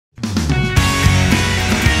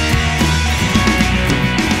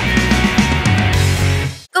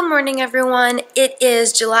morning, everyone. It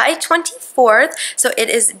is July 24th, so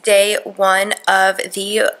it is day one of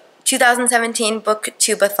the 2017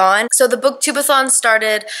 BookTube-A-Thon. So the BookTube-A-Thon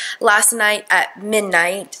started last night at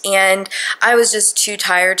midnight, and I was just too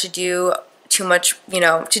tired to do too much,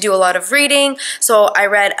 to do a lot of reading. So I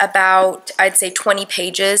read about, I'd say, 20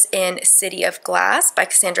 pages in City of Glass by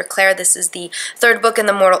Cassandra. This is the third book in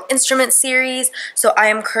the Mortal Instruments series. So I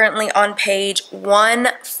am currently on page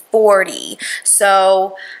 140.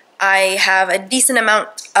 So I have a decent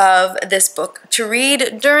amount of this book to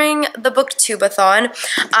read during the BookTube-A-Thon.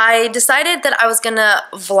 I decided that I was gonna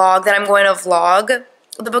vlog, that I'm going to vlog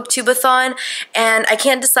the BookTube-A-Thon, and I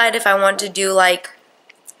can't decide if I want to do like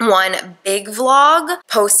one big vlog,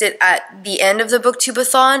 post it at the end of the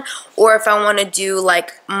BookTube-A-Thon, or if I want to do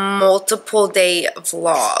like multiple day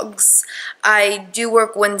vlogs. I do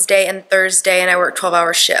work Wednesday and Thursday, and I work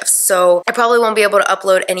 12-hour shifts, so I probably won't be able to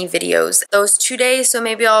upload any videos those 2 days, so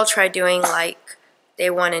maybe I'll try doing like day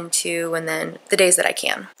 1 and 2 and then the days that I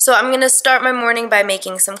can. So I'm gonna start my morning by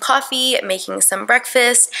making some coffee, making some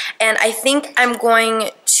breakfast, and I think I'm going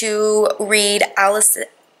to read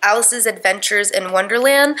Alice's Adventures in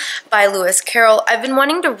Wonderland by Carroll. I've been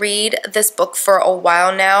wanting to read this book for a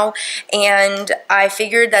while now, and I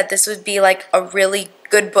figured that this would be like a really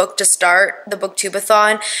good book to start the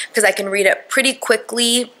BookTube-A-Thon because I can read it pretty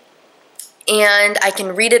quickly and I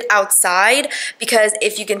can read it outside because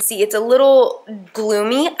if you can see, it's a little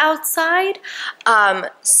gloomy outside.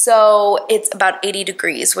 So it's about 80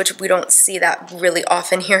 degrees, which we don't see that really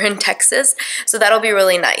often here in Texas. So that'll be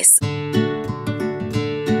really nice.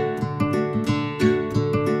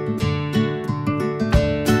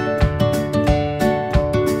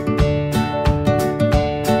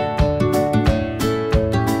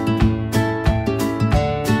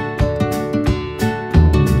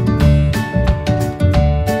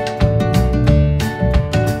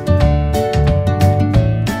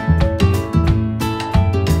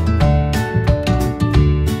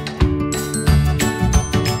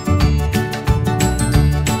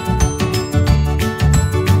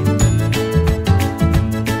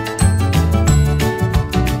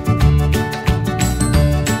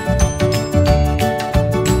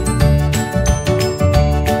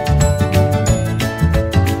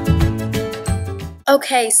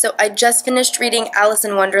 Okay, so I just finished reading Alice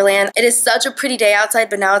in Wonderland. It is such a pretty day outside,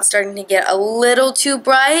 but now it's starting to get a little too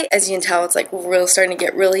bright. As you can tell, it's like starting to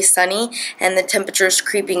get really sunny, and the temperature is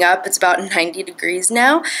creeping up. It's about 90 degrees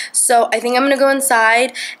now. So I think I'm gonna go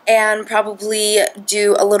inside and probably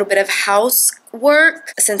do a little bit of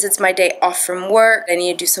housework since it's my day off from work. I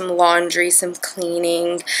need to do some laundry, some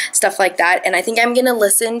cleaning, stuff like that. And I think I'm gonna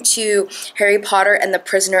listen to Harry Potter and the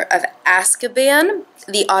Prisoner of Azkaban,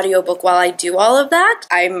 the audiobook, while I do all of that.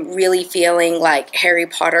 I'm really feeling like Harry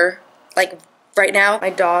Potter, like right now. My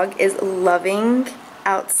dog is loving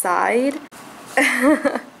outside.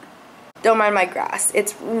 Don't mind my grass.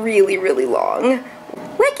 It's really, really long.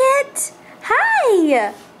 Wicket!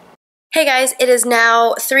 Hi! Hey guys, it is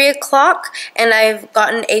now 3 o'clock and I've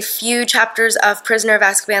gotten a few chapters of Prisoner of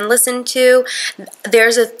Azkaban listened to.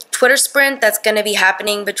 There's a Twitter sprint that's going to be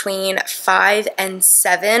happening between 5 and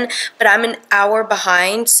 7, but I'm an hour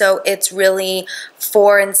behind, so it's really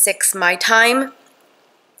 4 and 6 my time.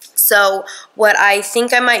 So what I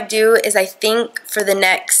think I might do is I think for the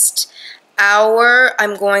next hour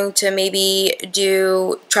I'm going to maybe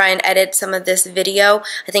try and edit some of this video.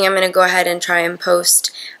 I think I'm going to go ahead and try and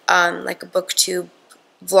post like a BookTube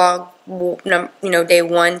vlog, day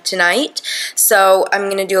 1 tonight. So I'm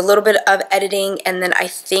going to do a little bit of editing, and then I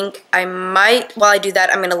think I might, while I do that,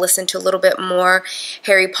 I'm going to listen to a little bit more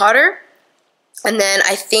Harry Potter. And then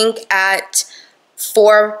I think at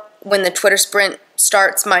 4, when the Twitter sprint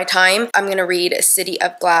starts my time, I'm gonna read City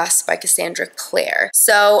of Glass by Cassandra.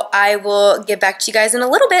 So I will get back to you guys in a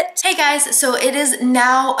little bit. Hey guys, so it is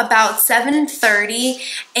now about 7:30,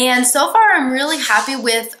 and so far I'm really happy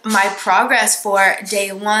with my progress for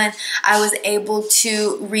day 1. I was able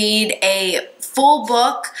to read a full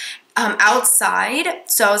book outside,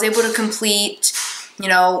 so I was able to complete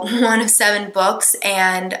 1 of 7 books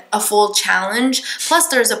and a full challenge. Plus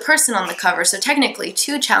there's a person on the cover, so technically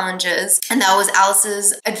 2 challenges, and that was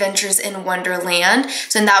Alice's Adventures in Wonderland.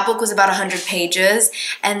 So in that book was about 100 pages,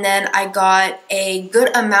 and then I got a good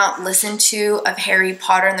amount listened to of Harry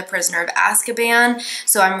Potter and the Prisoner of Azkaban,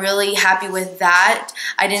 so I'm really happy with that.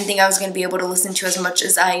 I didn't think I was going to be able to listen to as much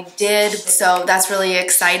as I did, so that's really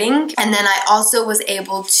exciting. And then I also was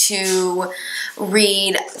able to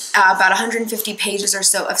read about 150 pages pages or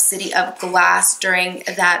so of City of Glass during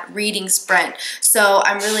that reading sprint. So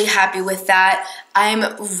I'm really happy with that.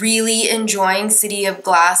 I'm really enjoying City of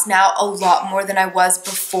Glass now a lot more than I was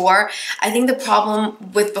before. I think the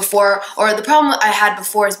problem with before, or the problem I had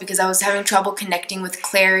before, is because I was having trouble connecting with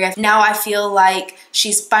Clary. Now I feel like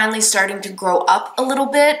she's finally starting to grow up a little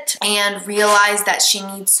bit and realize that she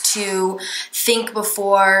needs to think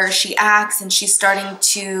before she acts, and she's starting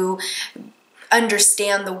to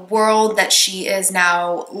understand the world that she is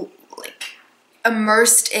now like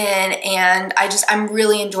immersed in, and I'm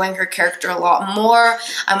really enjoying her character a lot more.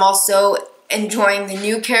 I'm also enjoying the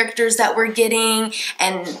new characters that we're getting,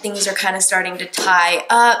 and things are kind of starting to tie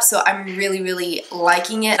up, so I'm really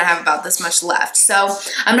liking it. I have about this much left, so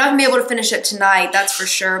I'm not gonna be able to finish it tonight, that's for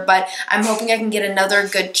sure, but I'm hoping I can get another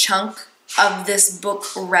good chunk of this book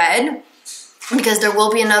read, because there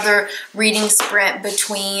will be another reading sprint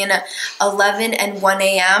between 11 and 1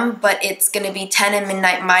 a.m., but it's going to be 10 and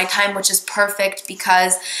midnight my time, which is perfect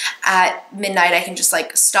because at midnight I can just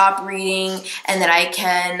like stop reading, and then I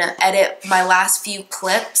can edit my last few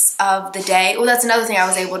clips of the day. Oh, that's another thing I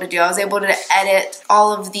was able to do. I was able to edit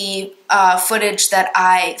all of the footage that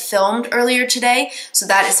I filmed earlier today, so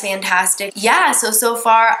that is fantastic. Yeah, so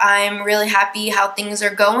far I'm really happy how things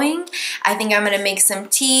are going. I think I'm gonna make some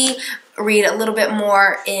tea, read a little bit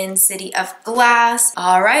more in City of Glass.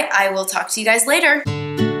 All right, I will talk to you guys later.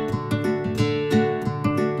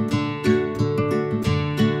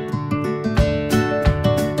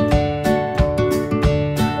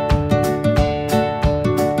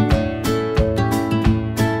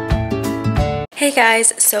 Hey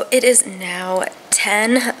guys, so it is now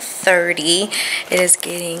 10:30. It is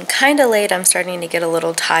getting kind of late. I'm starting to get a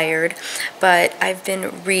little tired, but I've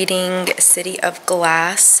been reading City of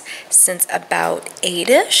Glass since about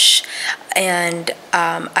 8-ish, and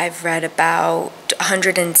I've read about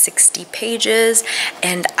 160 pages,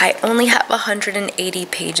 and I only have 180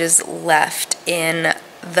 pages left in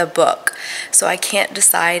the book, so I can't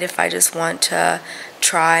decide if I just want to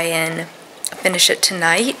try and finish it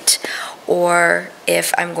tonight, or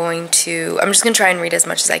if I'm just going to try and read as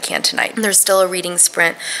much as I can tonight. There's still a reading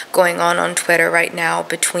sprint going on Twitter right now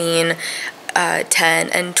between 10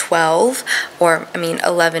 and 12, or I mean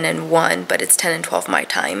 11 and 1, but it's 10 and 12 my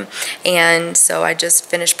time. And so I just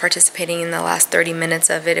finished participating in the last 30 minutes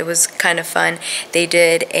of it. It was kind of fun. They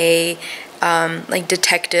did a like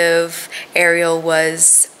detective. Ariel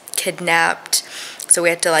was kidnapped, so we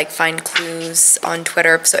had to like find clues on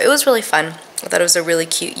Twitter. So it was really fun. I thought it was a really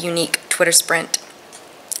cute, unique Twitter sprint.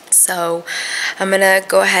 So I'm gonna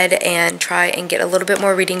go ahead and try and get a little bit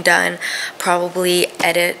more reading done, probably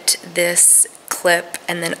edit this clip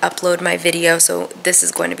and then upload my video. So this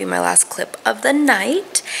is going to be my last clip of the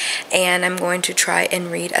night, and I'm going to try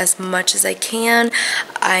and read as much as I can.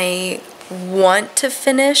 I want to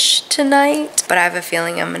finish tonight, but I have a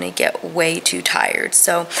feeling I'm gonna get way too tired.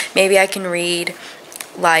 So maybe I can read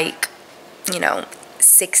like,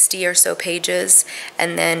 60 or so pages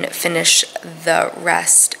and then finish the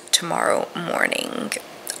rest tomorrow morning.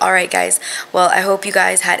 Alright guys, well I hope you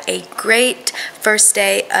guys had a great first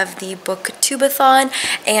day of the BookTube-A-Thon,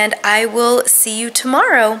 and I will see you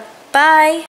tomorrow. Bye!